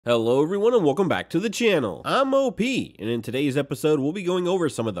Hello everyone and welcome back to the channel. I'm OP, and in today's episode we'll be going over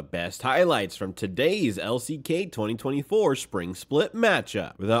some of the best highlights from today's LCK 2024 Spring Split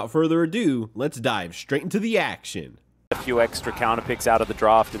matchup. Without further ado, let's dive straight into the action. A few extra counter picks out of the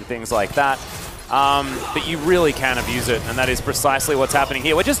draft and things like that, but you really can abuse it, and that is precisely what's happening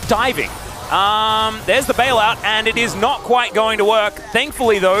here. We're just diving. There's the bailout, and it is not quite going to work.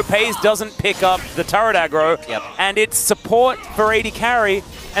 Thankfully, though, FaZe doesn't pick up the turret aggro, and it's support for AD carry,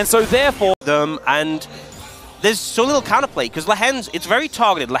 and so therefore... And there's so little counterplay, because Lehens, it's very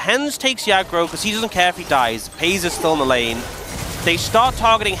targeted. Lehens takes the aggro because he doesn't care if he dies. FaZe is still in the lane. They start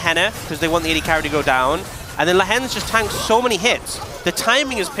targeting Henna because they want the AD carry to go down, and then Lehens just tanks so many hits. The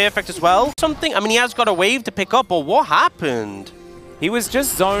timing is perfect as well. I mean, he has got a wave to pick up, but what happened? He was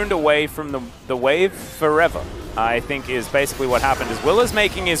just zoned away from the wave forever, I think is basically what happened. As Willa's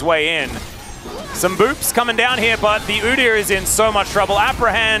making his way in. Some boops coming down here, but the Udyr is in so much trouble.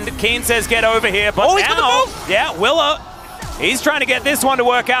 Apprehend, Keen says get over here, but he's got the move! Yeah, Willa, he's trying to get this one to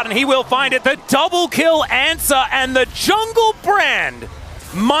work out, and he will find it. The double kill answer, and the jungle brand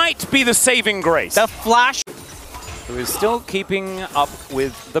might be the saving grace. The flash. Who is still keeping up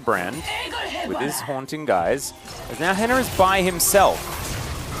with the brand, with his haunting guys. As now Henna is by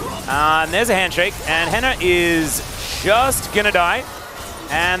himself. And there's a handshake, and Henna is just gonna die.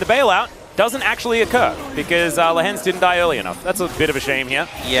 And the bailout doesn't actually occur, because Lehens didn't die early enough. That's a bit of a shame here.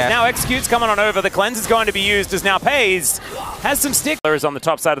 Yeah. Now Execute's coming on over. The cleanse is going to be used as now FaZe has some sticklers on the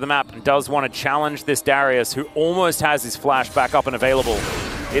top side of the map and does want to challenge this Darius, who almost has his flash back up and available.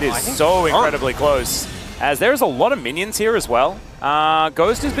 It is so incredibly close. As there's a lot of minions here as well.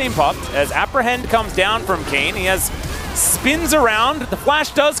 Ghost is being popped as Apprehend comes down from Keen. He has spins around. The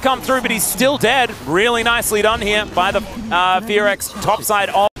flash does come through, but he's still dead. Really nicely done here by the FearX top side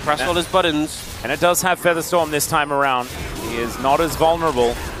off. Press all his buttons. And it does have Featherstorm this time around. He is not as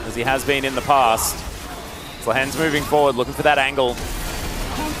vulnerable as he has been in the past. Lehens moving forward, looking for that angle.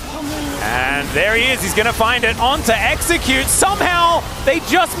 And there he is, he's gonna find it, on to Execute. Somehow, they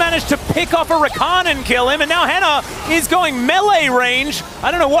just managed to pick off a Rakan and kill him, and now Henna is going melee range.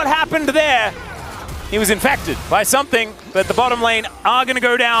 I don't know what happened there. He was infected by something, but the bottom lane are gonna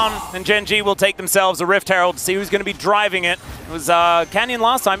go down, and Gen.G will take themselves a Rift Herald to see who's gonna be driving it. It was Canyon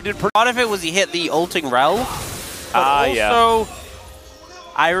last time, did Part of it was he hit the ulting Rel, but also,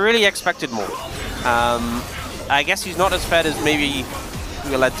 I really expected more. I guess he's not as fed as maybe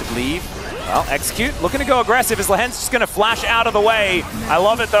we were led to believe. Well, Execute looking to go aggressive as Lehens just going to flash out of the way. I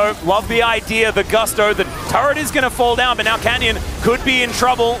love it though. Love the idea, the gusto. The turret is going to fall down, but now Canyon could be in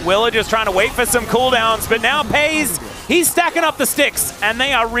trouble. Willa just trying to wait for some cooldowns, but now FaZe, he's stacking up the sticks, and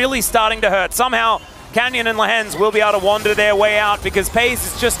they are really starting to hurt. Somehow, Canyon and Lehens will be able to wander their way out because FaZe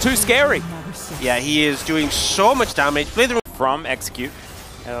is just too scary. Yeah, he is doing so much damage. From Execute.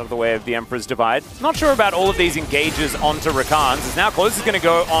 Out of the way of the Emperor's Divide. Not sure about all of these engages onto Rakans. As now Close is going to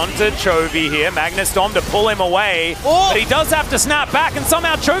go onto Chovy here. Magnus Storm to pull him away. But he does have to snap back, and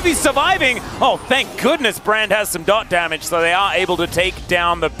somehow Chovy's surviving. Oh, thank goodness Brand has some dot damage, so they are able to take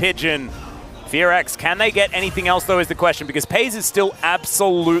down the Pigeon. FearX, can they get anything else, though, is the question, because FaZe is still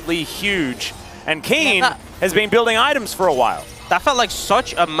absolutely huge. And Keen has been building items for a while. That felt like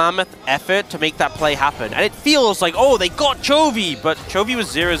such a mammoth effort to make that play happen. And it feels like, oh, they got Chovy, but Chovy was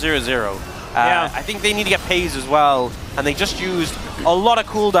 0-0-0. I think they need to get FaZe as well, and they just used a lot of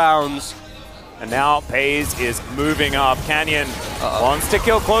cooldowns. And now FaZe is moving up. Canyon wants to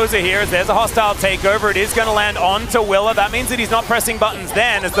kill Closer here. There's a hostile takeover. It is going to land onto Willa. That means that he's not pressing buttons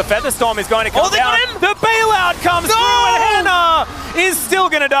then, as the Featherstorm is going to come down. The bailout comes through, and Henna is still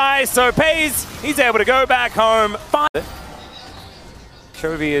going to die. So FaZe, he's able to go back home.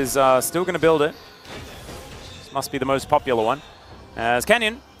 Chovy is still going to build it. This must be the most popular one. As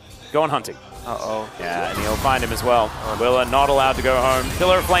Canyon going hunting. Yeah, and he'll find him as well. Willa not allowed to go home.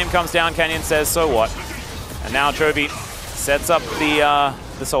 Pillar of Flame comes down. Canyon says, so what? And now Chovy sets up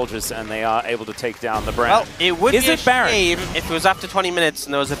the soldiers, and they are able to take down the Brand. Well, it would be a shame if it was after 20 minutes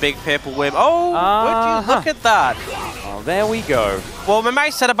and there was a big purple wave. Oh, would you look at that? Oh, there we go. Well, remember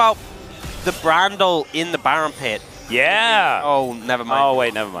I said about the Brandle in the Baron pit? Yeah. Oh, never mind. Oh,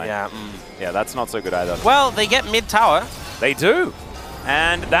 wait, never mind. Yeah. Yeah, that's not so good either. Well, they get mid-tower. They do.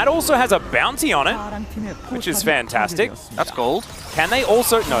 And that also has a bounty on it, which is fantastic. That's gold. Can they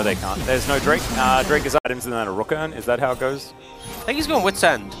also... No, they can't. There's no Drake. Drake is items and then a Rook-Urn. Is that how it goes? I think he's going Wit's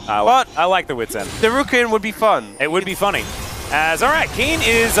End. But I like the Wit's End. The Rook-Urn would be fun. It would be funny. As, all right, Keen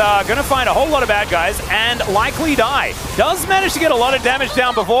is going to find a whole lot of bad guys and likely die. Does manage to get a lot of damage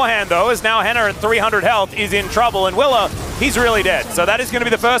down beforehand, though, as now Henna at 300 health is in trouble, and Willa he's really dead. So that is going to be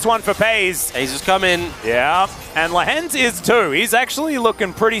the first one for FaZe. FaZe is coming. Yeah, and Lehens is too. He's actually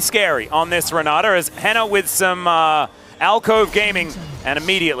looking pretty scary on this Renata as Henna with some alcove gaming, and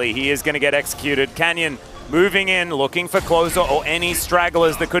immediately he is going to get executed. Canyon moving in, looking for closer or any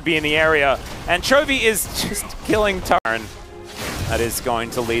stragglers that could be in the area. And Chovy is just killing Taran. That is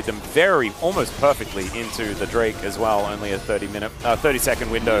going to lead them almost perfectly into the Drake as well. Only a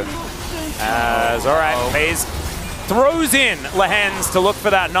 30-second window. As, all right, FaZe throws in Lehens to look for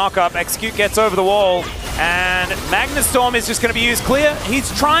that knock-up. Execute gets over the wall, and Magnus Storm is just going to be used clear. He's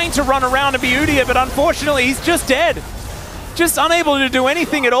trying to run around and be Udyr, but unfortunately he's just dead. Just unable to do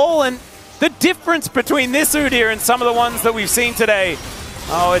anything at all, and the difference between this Udyr and some of the ones that we've seen today,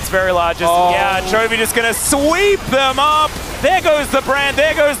 oh, it's very large. Yeah, Chovy just going to sweep them up. There goes the Brand,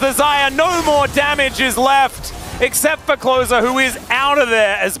 there goes the Xayah. No more damage is left, except for Closer, who is out of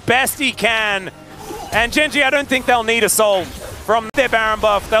there as best he can. And Gen.G, I don't think they'll need a soul from their Baron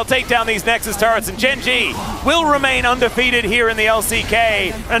buff. They'll take down these Nexus turrets, and Gen.G will remain undefeated here in the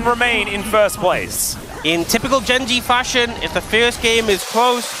LCK and remain in first place. In typical Gen.G fashion, if the first game is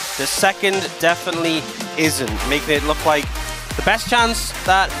close, the second definitely isn't, making it look like the best chance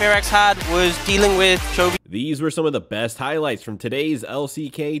that FearX had was dealing with Chovy. These were some of the best highlights from today's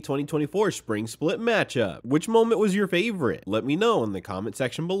LCK 2024 Spring Split matchup. Which moment was your favorite? Let me know in the comment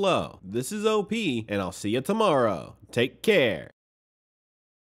section below. This is OP, and I'll see you tomorrow. Take care.